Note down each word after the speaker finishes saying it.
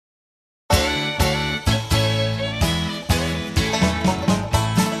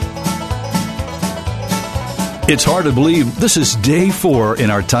It's hard to believe this is day 4 in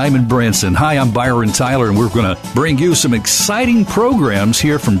our time in Branson. Hi, I'm Byron Tyler, and we're going to bring you some exciting programs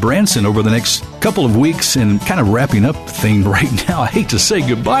here from Branson over the next couple of weeks, and kind of wrapping up the thing right now. I hate to say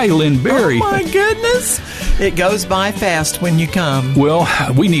goodbye, Lynn Berry. Oh, my goodness. It goes by fast when you come. Well,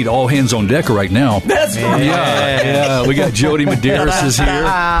 we need all hands on deck right now. That's right. Yeah. We got Jody Medeiros is here.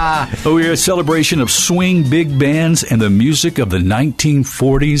 We're a celebration of swing big bands and the music of the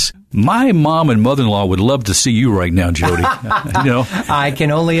 1940s. My mom and mother-in-law would love to see you right now, Jody. I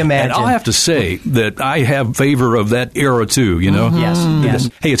can only imagine. And I'll have to say that I have favor of that era, too, Yes.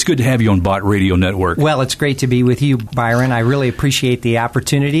 Hey, it's good to have you on Bott Radio Network. Well, it's great to be with you, Byron. I really appreciate the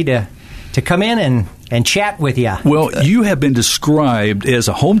opportunity to come in and chat with you. Well, you have been described as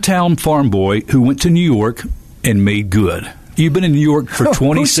a hometown farm boy who went to New York and made good. You've been in New York for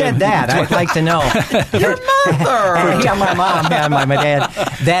 27 Who said that? I'd like to know. Your mother. Yeah, my mom and my dad.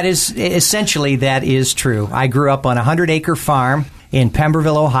 That is true. I grew up on a 100-acre farm in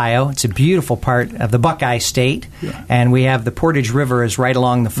Pemberville, Ohio. It's a beautiful part of the Buckeye State, and we have the Portage River is right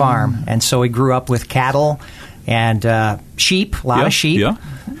along the farm. And so we grew up with cattle and sheep, a lot of sheep. Yeah.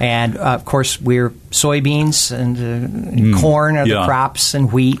 And, of course, we're soybeans and corn are the crops,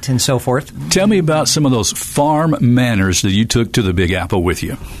 and wheat and so forth. Tell me about some of those farm manners that you took to the Big Apple with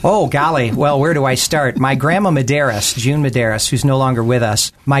you. Oh, golly. Well, where do I start? My grandma Medeiros, June Medeiros, who's no longer with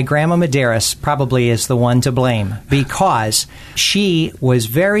us, my grandma Medeiros probably is the one to blame, because she was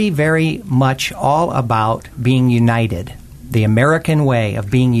very, very much all about being united, the American way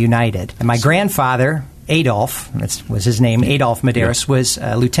of being united. And my grandfather, Adolf, that was his name, Adolf Medeiros, was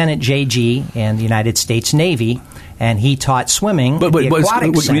Lieutenant J.G. in the United States Navy, and he taught swimming at the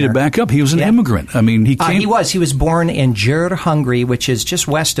Aquatic Center. We need to back up. He was an immigrant. I mean, he came... He was born in Győr, Hungary, which is just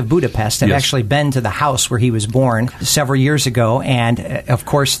west of Budapest. I've actually been to the house where he was born several years ago, and, of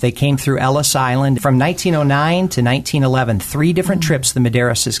course, they came through Ellis Island. From 1909 to 1911, 3 different trips the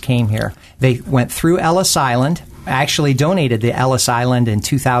Medeiroses came here. They went through Ellis Island. I actually donated the Ellis Island in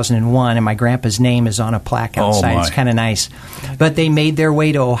 2001, and my grandpa's name is on a plaque outside. It's kind of nice. But they made their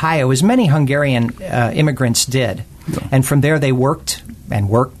way to Ohio, as many Hungarian immigrants did. Yeah. And from there they worked and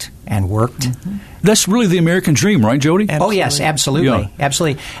worked and worked. Mm-hmm. That's really the American dream, right, Jody? Absolutely. Oh, yes, absolutely. Yeah.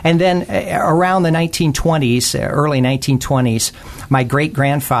 Absolutely. And then around the 1920s, early 1920s, my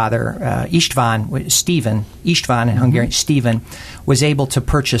great-grandfather, Istvan in Hungarian, Stephen, was able to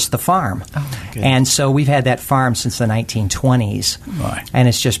purchase the farm. Oh, and so we've had that farm since the 1920s. Right. And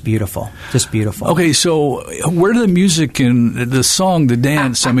it's just beautiful. Just beautiful. Okay, so where did the music and the song, the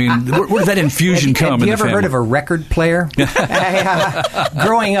dance, I mean, where did that infusion come in the family? Have you ever heard of a record player?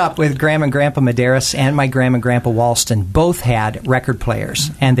 Growing up with Grandma and Grandpa Medeiros and my Grandma and Grandpa Walston both had record players,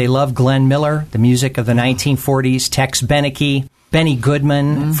 and they loved Glenn Miller, the music of the 1940s, Tex Beneke, Benny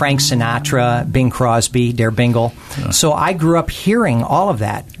Goodman, Frank Sinatra, Bing Crosby, Der Bingle. Yeah. So I grew up hearing all of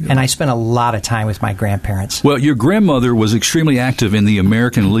that, and I spent a lot of time with my grandparents. Well, your grandmother was extremely active in the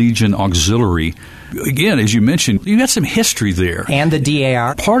American Legion Auxiliary. Again, as you mentioned, you got some history there. And the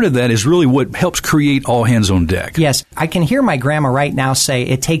DAR. Part of that is really what helps create All Hands on Deck. Yes. I can hear my grandma right now say,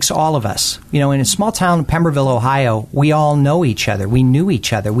 it takes all of us. In a small town, Pemberville, Ohio, we all know each other. We knew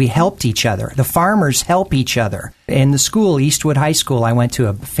each other. We helped each other. The farmers help each other. In the school, Eastwood High School, I went to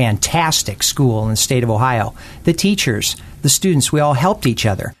a fantastic school in the state of Ohio. The teachers, the students, we all helped each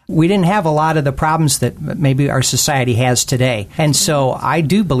other. We didn't have a lot of the problems that maybe our society has today. And so I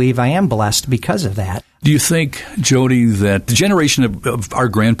do believe I am blessed because of that. Do you think, Jody, that the generation of our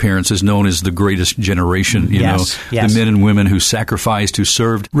grandparents is known as the greatest generation? Yes. The men and women who sacrificed, who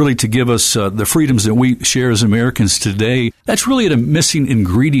served, really to give us the freedoms that we share as Americans today. That's really a missing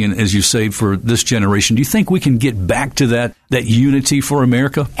ingredient, as you say, for this generation. Do you think we can get back to that unity for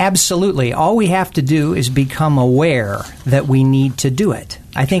America? Absolutely. All we have to do is become aware that we need to do it.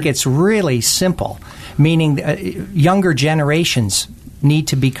 I think it's really simple, meaning younger generations need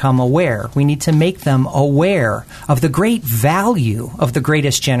to become aware. We need to make them aware of the great value of the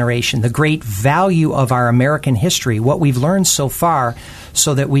greatest generation, the great value of our American history, what we've learned so far,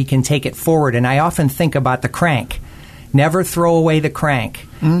 so that we can take it forward. And I often think about the crank. Never throw away the crank.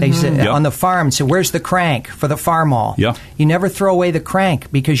 Mm-hmm. They say, on the farm, say, where's the crank for the farm-all? Yeah. You never throw away the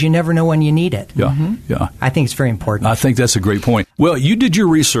crank because you never know when you need it. Yeah. Mm-hmm. Yeah. I think it's very important. I think that's a great point. Well, you did your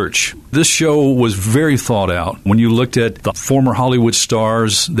research. This show was very thought out. When you looked at the former Hollywood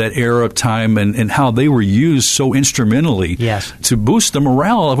stars, that era of time, and how they were used so instrumentally to boost the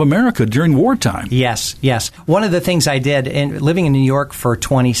morale of America during wartime. Yes, yes. One of the things I did, living in New York for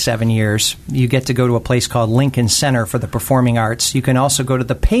 27 years, you get to go to a place called Lincoln Center for the Performing Arts. You can also go to the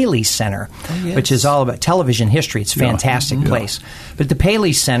the Paley Center, which is all about television history. It's a fantastic place. But at the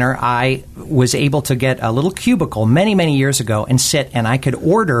Paley Center, I was able to get a little cubicle many, many years ago and sit, and I could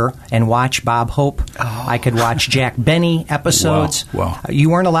order and watch Bob Hope. I could watch Jack Benny episodes. Wow. You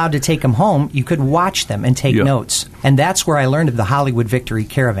weren't allowed to take them home. You could watch them and take notes. And that's where I learned of the Hollywood Victory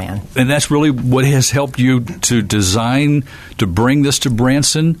Caravan. And that's really what has helped you to design, to bring this to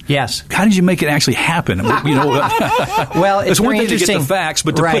Branson? Yes. How did you make it actually happen? Well, it's one thing to interesting. get the facts,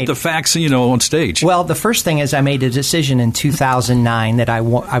 but to put the facts, on stage. Well, the first thing is I made a decision in 2009 that I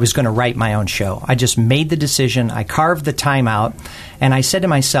was going to write my own show. I just made the decision. I carved the time out, and I said to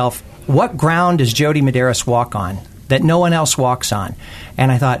myself, what ground does Jody Medeiros walk on that no one else walks on?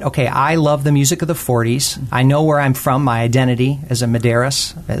 And I thought, okay, I love the music of the 40s. I know where I'm from, my identity as a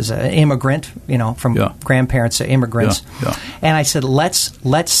Medeiros, as an immigrant, from grandparents to immigrants. And I said,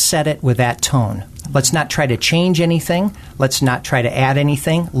 let's set it with that tone. Let's not try to change anything. Let's not try to add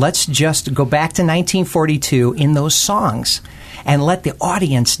anything. Let's just go back to 1942 in those songs and let the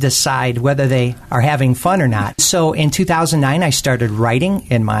audience decide whether they are having fun or not. So in 2009, I started writing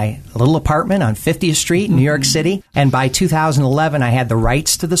in my little apartment on 50th Street in New York City. And by 2011, I had the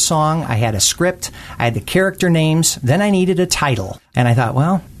rights to the song. I had a script. I had the character names. Then I needed a title. And I thought,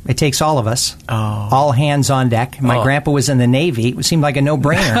 well, it takes all of us. All hands on deck. My grandpa was in the Navy. It seemed like a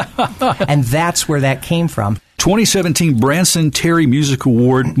no-brainer. And that's where that came from. 2017 Branson Terry Music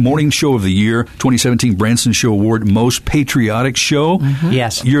Award, Morning Show of the Year. 2017 Branson Show Award, Most Patriotic Show.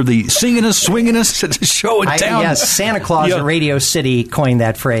 Yes. You're the singingest, swingingest at the show in town. Yes, Santa Claus at Radio City coined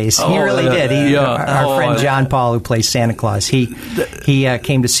that phrase. He really did. Our friend John Paul, who plays Santa Claus, he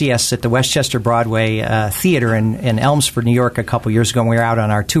came to see us at the Westchester Broadway Theater in Elmsford, New York, a couple years ago, and we were out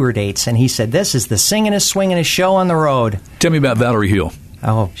on our tour dates. And he said, this is the singingest, swingingest show on the road. Tell me about Valerie Hill.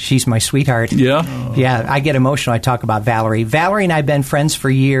 Oh, she's my sweetheart. Yeah? Yeah, I get emotional. I talk about Valerie. Valerie and I have been friends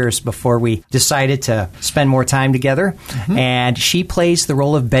for years before we decided to spend more time together. And she plays the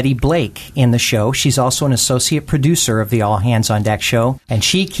role of Betty Blake in the show. She's also an associate producer of the All Hands on Deck show. And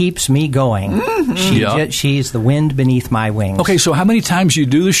she keeps me going. She's the wind beneath my wings. Okay, so how many times you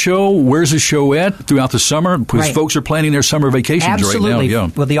do the show? Where's the show at throughout the summer? Because folks are planning their summer vacations right now.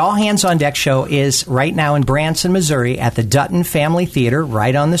 Yeah. Well, the All Hands on Deck show is right now in Branson, Missouri at the Dutton Family Theater,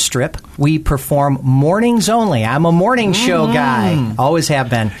 right on the Strip. We perform mornings only. I'm a morning show guy. Always have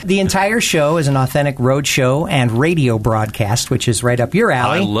been. The entire show is an authentic road show and radio broadcast, which is right up your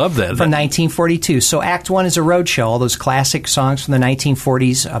alley. I love that. From 1942. So Act 1 is a road show. All those classic songs from the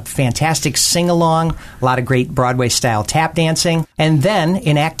 1940s, a fantastic sing-along, a lot of great Broadway-style tap dancing. And then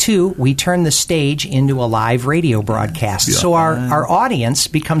in Act 2, we turn the stage into a live radio broadcast. Yeah. So our audience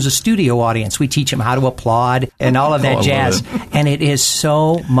becomes a studio audience. We teach them how to applaud and all of that jazz. And it is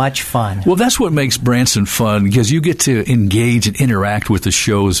so much fun. Well, that's what makes Branson fun, because you get to engage and interact with the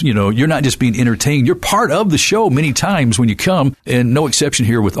shows. You're not just being entertained. You're part of the show many times when you come, and no exception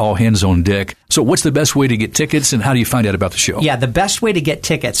here with All Hands on Deck. So what's the best way to get tickets, and how do you find out about the show? Yeah, the best way to get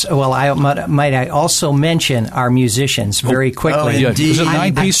tickets, well, might I also mention our musicians very quickly. It's a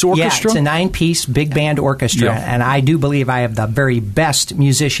 9-piece orchestra? Yeah, it's a 9-piece big band orchestra, and I do believe I have the very best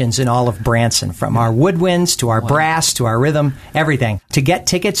musicians in all of Branson, from our woodwinds to our brass to our rhythm, everything. To get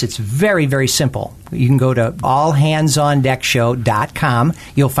tickets, it's very, very simple. You can go to allhandsondeckshow.com.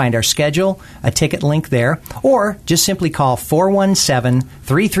 You'll find our schedule, a ticket link there, or just simply call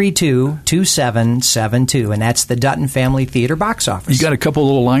 417-332-2772, and that's the Dutton Family Theater box office. You got a couple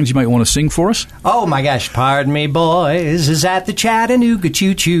little lines you might want to sing for us? Oh, my gosh. Pardon me, boys, is that the Chattanooga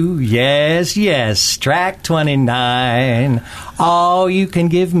Choo-Choo? Yes, yes, track 29. Oh, you can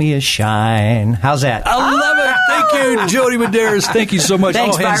give me a shine. How's that? I love it. Thank you, Jody Medeiros. Thank you so much.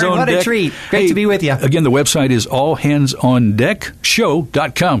 Thanks, Byron. What a treat. Great to be with you. Again, the website is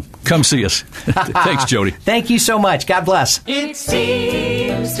allhandsondeckshow.com. Come see us. Thanks, Jody. Thank you so much. God bless. It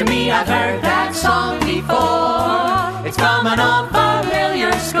seems to me I've heard that song before. It's from an old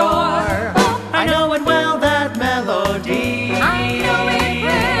familiar score. I know it well, that melody. I know it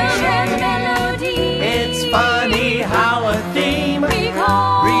well, that melody. It's funny how a theme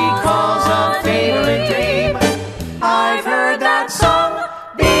recalls a favorite dream. I've heard that song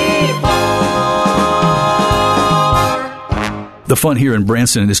before. The fun here in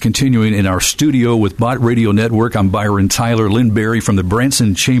Branson is continuing in our studio with Bott Radio Network. I'm Byron Tyler. Lynn Berry from the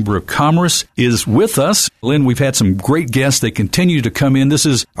Branson Chamber of Commerce is with us. Lynn, we've had some great guests. They continue to come in. This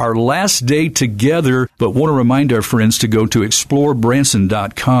is our last day together, but want to remind our friends to go to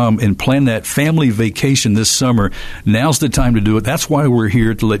explorebranson.com and plan that family vacation this summer. Now's the time to do it. That's why we're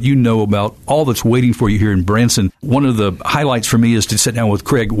here, to let you know about all that's waiting for you here in Branson. One of the highlights for me is to sit down with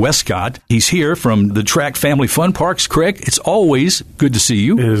Craig Westcott. He's here from the Track Family Fun Parks. Craig, it's always Keys, good to see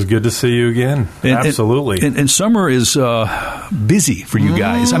you. It is good to see you again. Absolutely. And summer is busy for you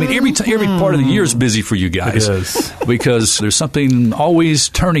guys. I mean, every part of the year is busy for you guys. It is. Because there's something always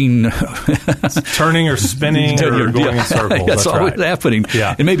turning. Turning or spinning or going in circles. That's always happening.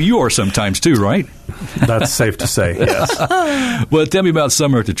 Yeah. And maybe you are sometimes too, right? That's safe to say, yes. Well, tell me about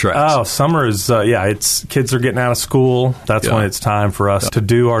summer at the tracks. Oh, summer is, it's kids are getting out of school. That's when it's time for us to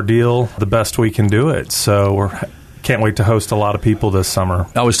do our deal the best we can do it. So can't wait to host a lot of people this summer.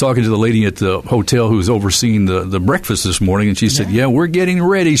 I was talking to the lady at the hotel who's overseeing the breakfast this morning, and she said, we're getting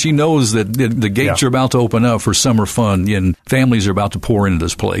ready. She knows that the gates are about to open up for summer fun, and families are about to pour into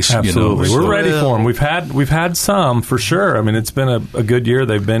this place. Absolutely. We're ready for them. We've had some, for sure. I mean, it's been a good year.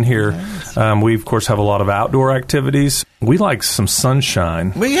 They've been here. We, of course, have a lot of outdoor activities. We like some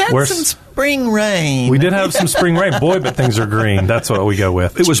sunshine. We had some spring rain. We did have some spring rain. Boy, but things are green. That's what we go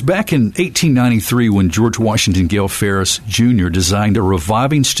with. It was back in 1893 when George Washington Gale Ferris Jr. designed a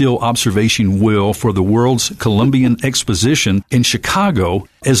reviving still observation wheel for the World's Columbian Exposition in Chicago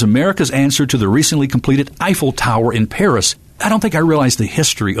as America's answer to the recently completed Eiffel Tower in Paris. I don't think I realized the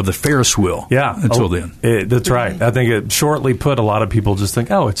history of the Ferris wheel until then. That's right. I think it shortly put, a lot of people just think,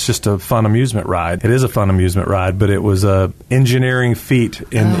 it's just a fun amusement ride. It is a fun amusement ride, but it was a engineering feat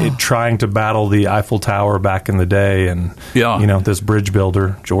in trying to battle the Eiffel Tower back in the day. And, this bridge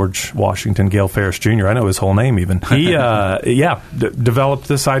builder, George Washington Gale Ferris Jr., I know his whole name even, he, developed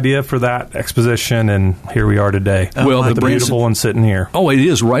this idea for that exposition, and here we are today. Well, the beautiful one sitting here. Oh, it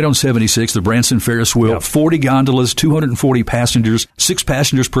is right on 76, the Branson Ferris wheel, 40 gondolas, 240 passengers, 6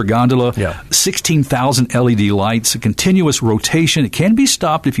 passengers per gondola, 16,000 LED lights, a continuous rotation. It can be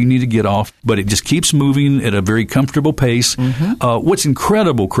stopped if you need to get off, but it just keeps moving at a very comfortable pace. What's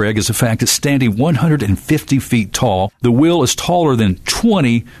incredible, Craig, is the fact it's standing 150 feet tall. The wheel is taller than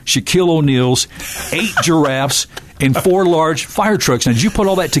 20 Shaquille O'Neals, 8 giraffes, and 4 large fire trucks. Now, did you put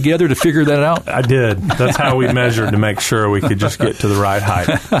all that together to figure that out? I did. That's how we measured to make sure we could just get to the right height.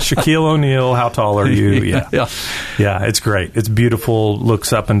 Shaquille O'Neal, how tall are you? Yeah, it's great. It's beautiful.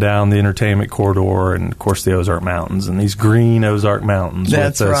 Looks up and down the entertainment corridor, and of course the Ozark Mountains and these green Ozark Mountains.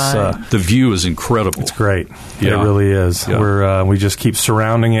 That's right. The view is incredible. It's great. It really is. We just keep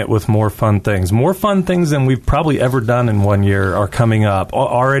surrounding it with more fun things. More fun things than we've probably ever done in one year are coming up,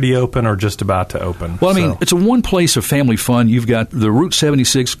 already open or just about to open. Well, I mean, it's a one place of family fun. You've got the Route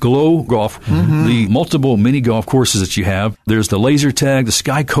 76 Glow Golf, the multiple mini golf courses that you have. There's the laser tag, the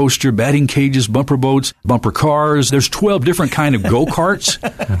sky coaster, batting cages, bumper boats, bumper cars. There's 12 different kind of go-karts.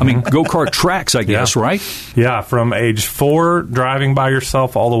 I mean, go-kart tracks, I guess, right? Yeah, from age 4, driving by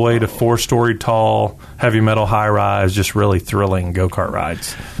yourself, all the way to 4-story tall, heavy metal high-rise, just really thrilling go-kart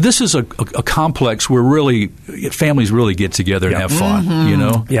rides. This is a complex where really families really get together and have fun,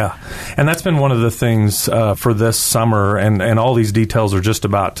 Yeah, and that's been one of the things for this summer, and all these details are just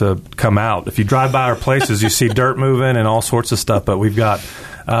about to come out. If you drive by our places, you see dirt moving and all sorts of stuff, but we've got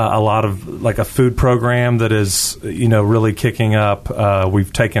a lot of, like, a food program that is, really kicking up.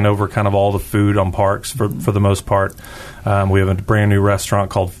 We've taken over kind of all the food on parks for the most part. We have a brand new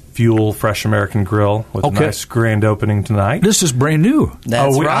restaurant called Fuel Fresh American Grill with a nice grand opening tonight. This is brand new.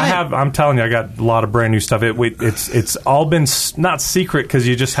 That's right. I'm telling you, I got a lot of brand new stuff. It's all been not secret because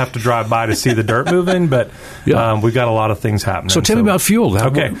you just have to drive by to see the dirt moving, but we've got a lot of things happening. So tell me about Fuel.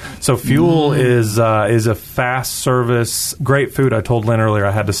 So Fuel is a fast service, great food. I told Lynn earlier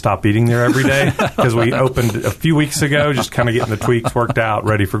I had to stop eating there every day because we opened a few weeks ago, just kind of getting the tweaks worked out,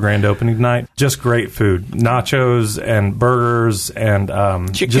 ready for grand opening tonight. Just great food. Nachos and burgers and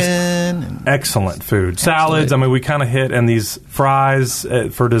chicken. Excellent food. Salads. I mean, we kind of hit, and these fries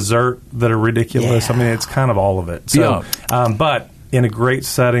for dessert that are ridiculous. I mean, it's kind of all of it. So, but in a great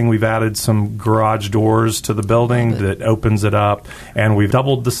setting, we've added some garage doors to the building that opens it up, and we've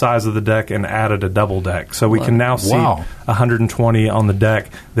doubled the size of the deck and added a double deck. So we can now see 120 on the deck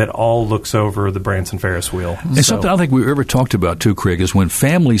that all looks over the Branson Ferris wheel. And something I don't think we've ever talked about, too, Craig, is when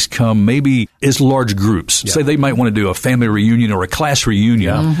families come, maybe as large groups. Say they might want to do a family reunion or a class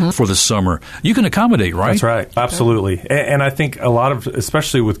reunion for the summer. You can accommodate, right? That's right. Absolutely. And I think a lot of,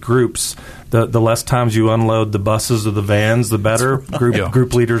 especially with groups, the less times you unload the buses or the vans, the better.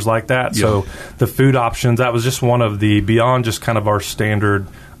 Group leaders like that. So the food options, that was just one of the, beyond just kind of our standard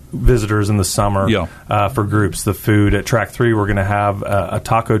visitors in the summer for groups. The food at Track 3, we're going to have a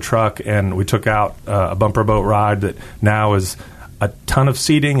taco truck, and we took out a bumper boat ride that now is a ton of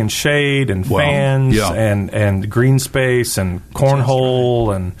seating and shade and fans and green space and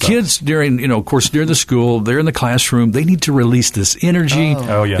cornhole and kids during of course during the school, they're in the classroom, they need to release this energy.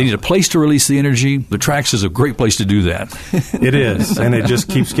 They need a place to release the energy. The Tracks is a great place to do that. It is, and it just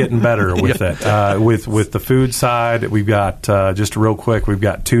keeps getting better with it. With the food side, we've got just real quick, we've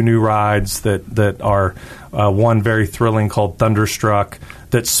got 2 new rides that are one very thrilling called Thunderstruck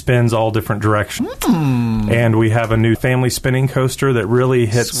that spins all different directions. And we have a new family spinning coaster that really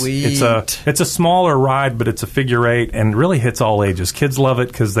hits. Sweet. It's a smaller ride, but it's a figure 8 and really hits all ages. Kids love it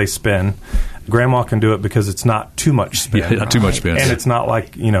because they spin. Grandma can do it because it's not too much spin. Yeah, not too much spin. And it's not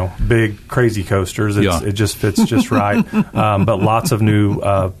like, big, crazy coasters. It just fits just right. But lots of new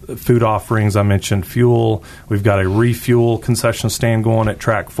food offerings. I mentioned fuel. We've got a refuel concession stand going at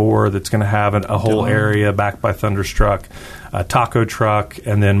Track 4 that's going to have a whole area backed by Thunderstruck. A taco truck,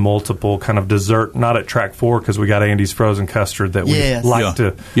 and then multiple kind of dessert, not at Track 4 because we got Andy's frozen custard that we like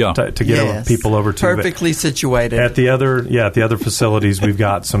to get people over to. Perfectly situated. At the other facilities, we've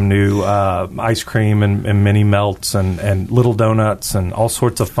got some new ice cream and mini melts and little donuts and all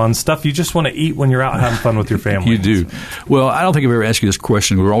sorts of fun stuff you just want to eat when you're out having fun with your family. You do. Well, I don't think I've ever asked you this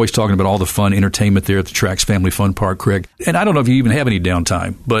question. We're always talking about all the fun entertainment there at the Tracks Family Fun Park, Craig. And I don't know if you even have any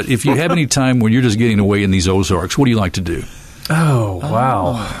downtime, but if you have any time when you're just getting away in these Ozarks, what do you like to do? Oh,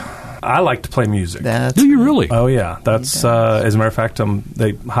 wow. I like to play music. Do you really? Oh, yeah. That's, as a matter of fact,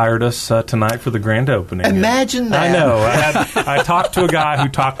 they hired us tonight for the grand opening. Imagine that. I know. I talked to a guy who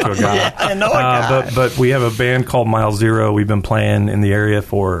talked to a guy. Yeah, I know a guy. But we have a band called Mile Zero. We've been playing in the area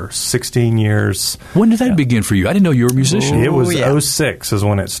for 16 years. When did that begin for you? I didn't know you were a musician. It was 06 is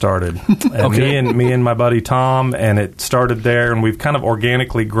when it started. And me and my buddy Tom, and it started there, and we've kind of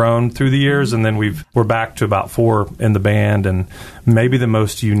organically grown through the years, and then we're back to about 4 in the band, and maybe the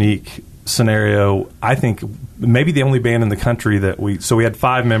most unique scenario, I think, maybe the only band in the country that we had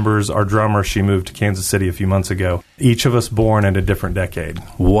 5 members. Our drummer, she moved to Kansas City a few months ago. Each of us born in a different decade.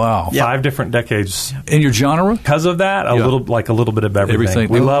 Wow. 5 different decades. In your genre? Because of that, a little bit of everything.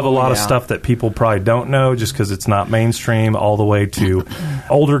 We love a lot of stuff that people probably don't know just because it's not mainstream, all the way to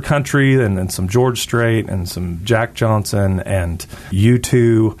older country and some George Strait and some Jack Johnson and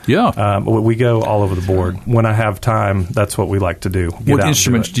U2. Yeah. We go all over the board. When I have time, that's what we like to do. What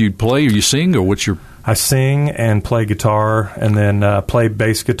instruments do you play? Or you sing, or what's your... I sing and play guitar, and then play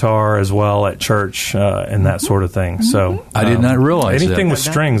bass guitar as well at church and that sort of thing. So I did not realize anything that. with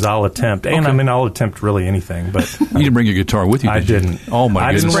strings I'll attempt, and I'll attempt really anything. But you didn't bring your guitar with you. I didn't. Oh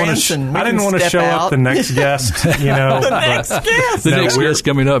my goodness! I didn't want to show up the next guest. The next guest. The next guest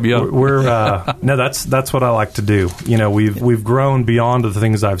coming up. Yeah, we're no. That's what I like to do. We've grown beyond the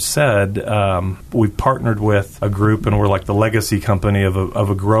things I've said. We've partnered with a group, and we're like the legacy company of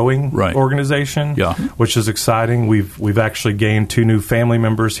a growing organization. Yeah. Which is exciting. We've actually gained 2 new family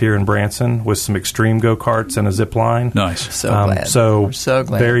members here in Branson with some extreme go-karts and a zip line. Nice. So glad. We're so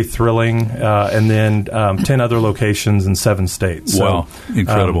glad. Very thrilling. And then 10 other locations in 7 states. Wow. So,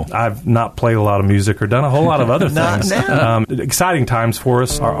 incredible. I've not played a lot of music or done a whole lot of other things. Exciting times for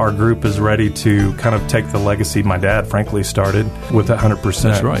us. Our group is ready to kind of take the legacy my dad, frankly, started with 100%.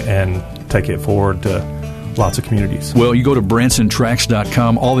 That's right. And take it forward to lots of communities. Well, you go to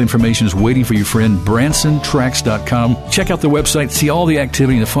BransonTracks.com. All the information is waiting for your friend, BransonTracks.com. Check out the website. See all the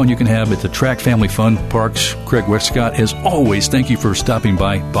activity and the fun you can have at the Track Family Fun Parks. Craig Westcott, as always, thank you for stopping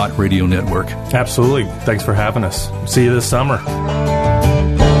by Bott Radio Network. Absolutely. Thanks for having us. See you this summer.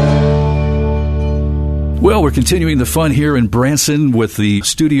 Well, we're continuing the fun here in Branson with the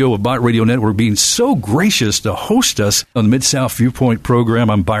studio of Bott Radio Network being so gracious to host us on the Mid-South Viewpoint program.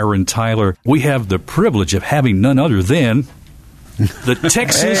 I'm Byron Tyler. We have the privilege of having none other than the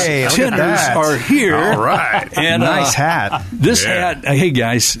Texas Tenors are here. All right. And, nice hat. This hat, hey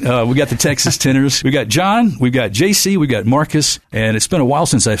guys, we got the Texas Tenors. We got John, we got JC, we got Marcus, and it's been a while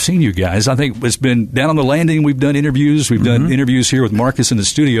since I've seen you guys. I think it's been down on the landing. We've done interviews. We've done interviews here with Marcus in the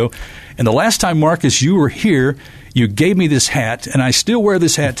studio. And the last time, Marcus, you were here, you gave me this hat, and I still wear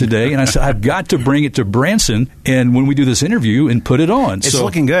this hat today, and I said, I've got to bring it to Branson, and when we do this interview, and put it on. It's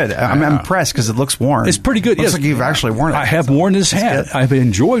looking good. I'm impressed because it looks worn. It's pretty good. Looks like you've actually worn it. I have worn this hat. I've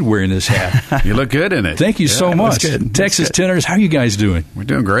enjoyed wearing this hat. You look good in it. Thank you so much. Texas Tenors, how are you guys doing? We're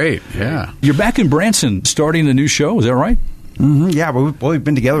doing great, yeah. You're back in Branson starting the new show, is that right? Mm-hmm. Yeah, we've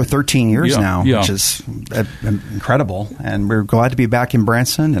been together 13 years now, which is incredible. And we're glad to be back in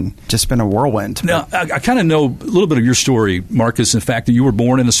Branson, and just been a whirlwind. Now, I kind of know a little bit of your story, Marcus, in the fact that you were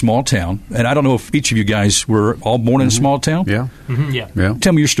born in a small town. And I don't know if each of you guys were all born in a small town. Yeah. Mm-hmm, yeah.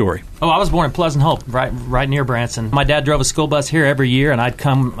 Tell me your story. Oh, I was born in Pleasant Hope, right near Branson. My dad drove a school bus here every year, and I'd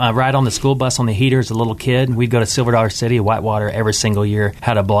come ride on the school bus on the heater as a little kid. We'd go to Silver Dollar City, Whitewater every single year,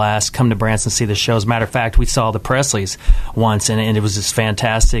 had a blast, come to Branson, see the shows. Matter of fact, we saw the Presleys once, and it was just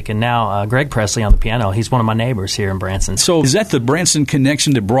fantastic. And now Greg Presley on the piano, he's one of my neighbors here in Branson. So is that the Branson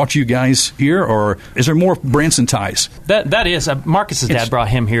connection that brought you guys here, or is there more Branson ties? That is. Marcus's dad brought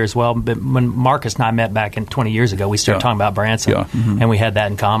him here as well, but when Marcus and I met back 20 years ago, we started talking about Branson, and we had that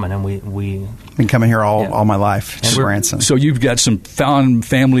in common, and we been coming here all my life to Branson. So you've got some fond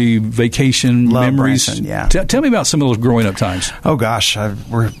family vacation memories. Branson, yeah. Tell me about some of those growing up times. Oh gosh, I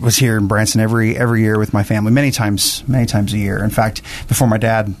was here in Branson every year with my family, many times a year. In fact, before my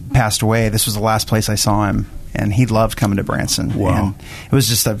dad passed away, this was the last place I saw him. And he loved coming to Branson. Wow. And it was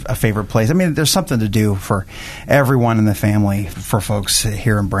just a favorite place. I mean, there's something to do for everyone in the family, for folks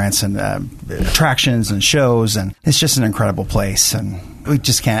here in Branson, attractions and shows, and it's just an incredible place. And we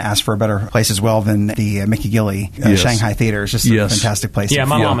just can't ask for a better place as well than the Mickey Gilley Shanghai Theater. It's just a fantastic place. Yeah,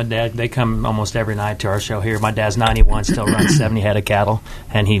 my mom and dad, they come almost every night to our show here. My dad's 91, still runs 70 head of cattle,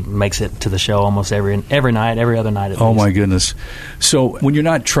 and he makes it to the show almost every night, every other night at least. Oh, my goodness. So when you're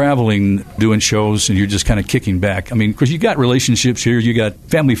not traveling, doing shows, and you're just kind of kicking back, I mean, because you got relationships here, you got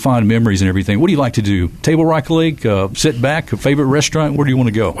family fond memories and everything. What do you like to do? Table Rock Lake, sit back, a favorite restaurant? Where do you want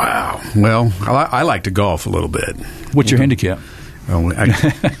to go? Wow. Well, I like to golf a little bit. What's your handicap? Oh,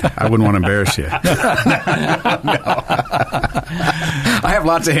 I wouldn't want to embarrass you. No. I have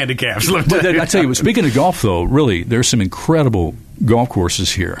lots of handicaps. But I tell you, speaking of golf, though, really, there's some incredible golf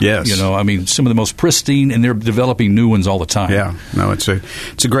courses here. Yes. You know, I mean, some of the most pristine, and they're developing new ones all the time. Yeah. No, it's a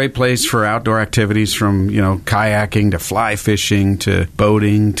great place for outdoor activities, from, kayaking to fly fishing to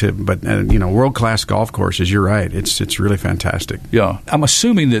boating but world-class golf courses. You're right. It's really fantastic. Yeah. I'm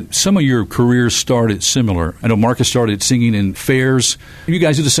assuming that some of your careers started similar. I know Marcus started singing in fairs. You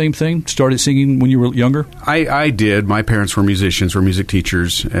guys do the same thing? Started singing when you were younger? I did. My parents were musicians, were music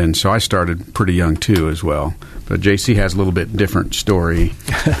teachers, and so I started pretty young, too, as well. But JC has a little bit different story.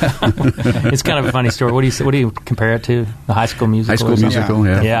 It's kind of a funny story. What do you compare it to? The High School Musical? High School Musical,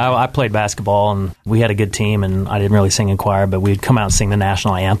 yeah. Yeah, I played basketball, and we had a good team, and I didn't really sing in choir, but we'd come out and sing the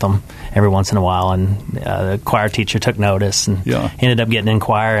national anthem every once in a while, and the choir teacher took notice and ended up getting in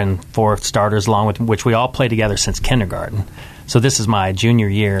choir and 4 starters, along with which we all played together since kindergarten. So this is my junior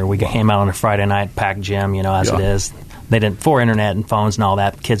year. We came out on a Friday night, packed gym, as it is. They didn't, for internet and phones and all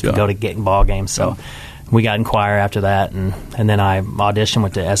that, kids would go to get ball games, so... We got in choir after that, and then I auditioned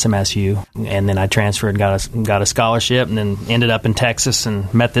with the SMSU, and then I transferred, got a scholarship, and then ended up in Texas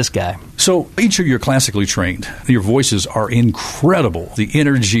and met this guy. So each of you are classically trained. Your voices are incredible. The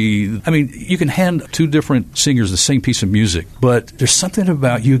energy, I mean, you can hand 2 different singers the same piece of music, but there's something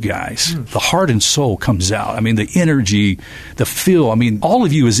about you guys. The heart and soul comes out. I mean, the energy, the feel, I mean, all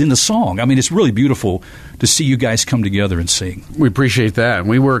of you is in the song. I mean, it's really beautiful to see you guys come together and sing. We appreciate that.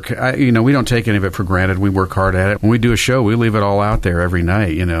 We work, we don't take any of it for granted. We work hard at it. When we do a show, we leave it all out there every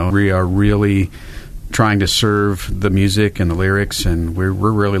night, We are really trying to serve the music and the lyrics, and we're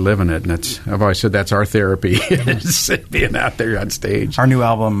really living it. And I've always said that's our therapy, being out there on stage. Our new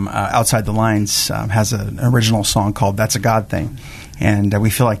album, Outside the Lines, has an original song called That's a God Thing. And we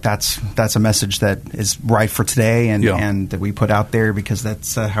feel like that's a message that is right for today, and that we put out there because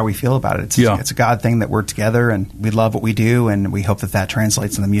that's how we feel about it. It's a God thing that we're together, and we love what we do, and we hope that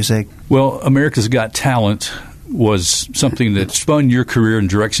translates in the music. Well, America's Got Talent was something that spun your career in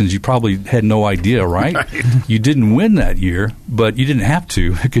directions you probably had no idea, right? You didn't win that year, but you didn't have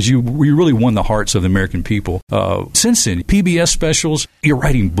to, because you really won the hearts of the American people. Since then, PBS specials, you're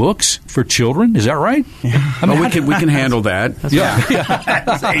writing books for children, is that right? Yeah. I mean, we can handle that.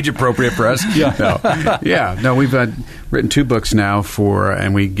 It's age appropriate for us. No, we've written 2 books now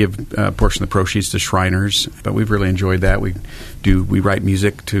and we give a portion of the proceeds to Shriners, but we've really enjoyed that. We write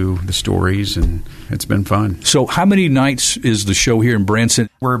music to the stories, and it's been fun. So how many nights is the show here in Branson?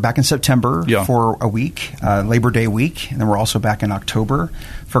 We're back in September for a week, Labor Day week, and then we're also back in October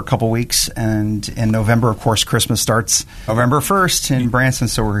for a couple weeks. And in November, of course, Christmas starts November 1st in Branson,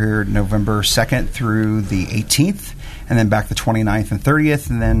 so we're here November 2nd through the 18th, and then back the 29th and 30th,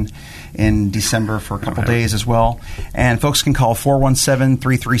 and then in December for a couple days as well. And folks can call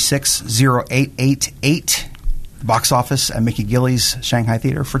 417-336-0888. Box office at Mickey Gilley's Shanghai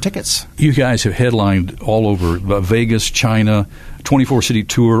Theater for tickets. You guys have headlined all over Vegas, China, 24-city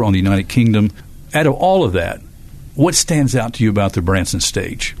tour on the United Kingdom. Out of all of that, what stands out to you about the Branson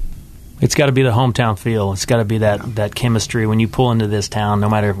stage? It's got to be the hometown feel. It's got to be that chemistry. When you pull into this town, no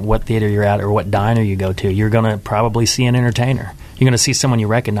matter what theater you're at or what diner you go to, you're going to probably see an entertainer. You're going to see someone you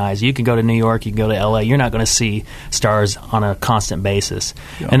recognize. You can go to New York, you can go to L.A. You're not going to see stars on a constant basis.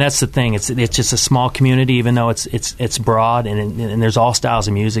 Yeah. And that's the thing. It's just a small community, even though it's broad, and there's all styles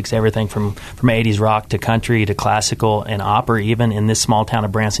of music, it's everything from 80s rock to country to classical and opera, even in this small town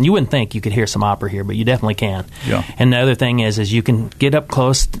of Branson. You wouldn't think you could hear some opera here, but you definitely can. Yeah. And the other thing is you can get up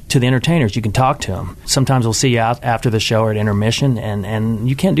close to the entertainers. You can talk to them. Sometimes we'll see you out after the show or at intermission, and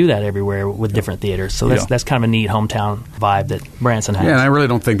you can't do that everywhere with different theaters. So that's kind of a neat hometown vibe that Branson has. Yeah, and I really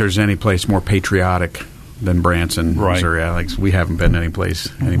don't think there's any place more patriotic than Branson, Missouri. Alex, we haven't been any place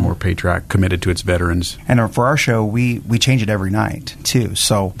any more patriotic, committed to its veterans. And for our show, we change it every night, too.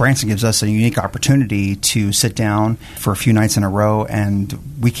 So Branson gives us a unique opportunity to sit down for a few nights in a row, and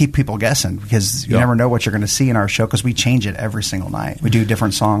we keep people guessing because you never know what you're going to see in our show because we change it every single night. We do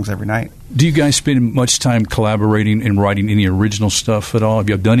different songs every night. Do you guys spend much time collaborating and writing any original stuff at all? Have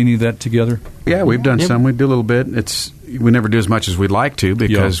you done any of that together? Yeah, we've done some. We do a little bit. We never do as much as we'd like to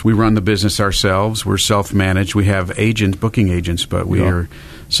because we run the business ourselves. We're self-managed. We have booking agents, but we are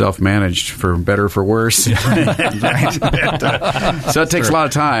self-managed for better or for worse. So it takes a lot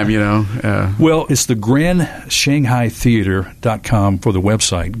of time, Well, it's the GrandShanghaiTheater.com for the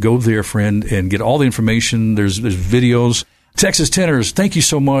website. Go there, friend, and get all the information. There's videos. Texas Tenors, thank you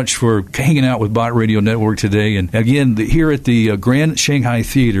so much for hanging out with Bott Radio Network today. And again, here at the Grand Shanghai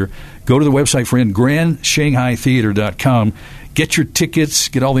Theater, go to the website, friend, GrandShanghaiTheater.com. Get your tickets,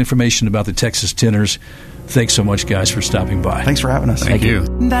 get all the information about the Texas Tenors. Thanks so much, guys, for stopping by. Thanks for having us. Thank you.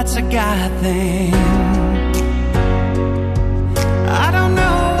 That's a guy thing. I don't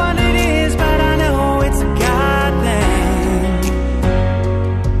know what it is, but I know it's a guy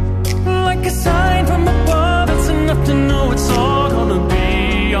thing. Like a sign from above, it's enough to know it's all gonna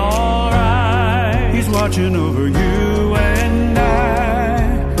be alright. He's watching over you and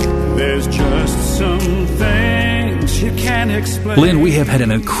I. There's just some things you can't explain. Lynn, we have had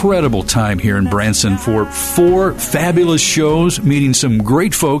an incredible time here in Branson for 4 fabulous shows, meeting some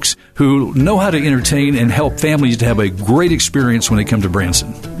great folks who know how to entertain and help families to have a great experience when they come to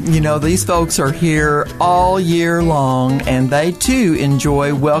Branson. These folks are here all year long, and they, too,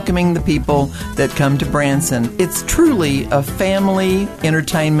 enjoy welcoming the people that come to Branson. It's truly a family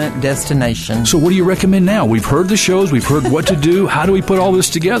entertainment destination. So what do you recommend now? We've heard the shows. We've heard what to do. How do we put all this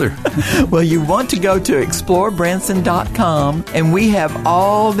together? Well, you want to go to explorebranson.com, and we have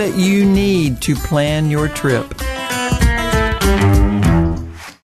all that you need to plan your trip.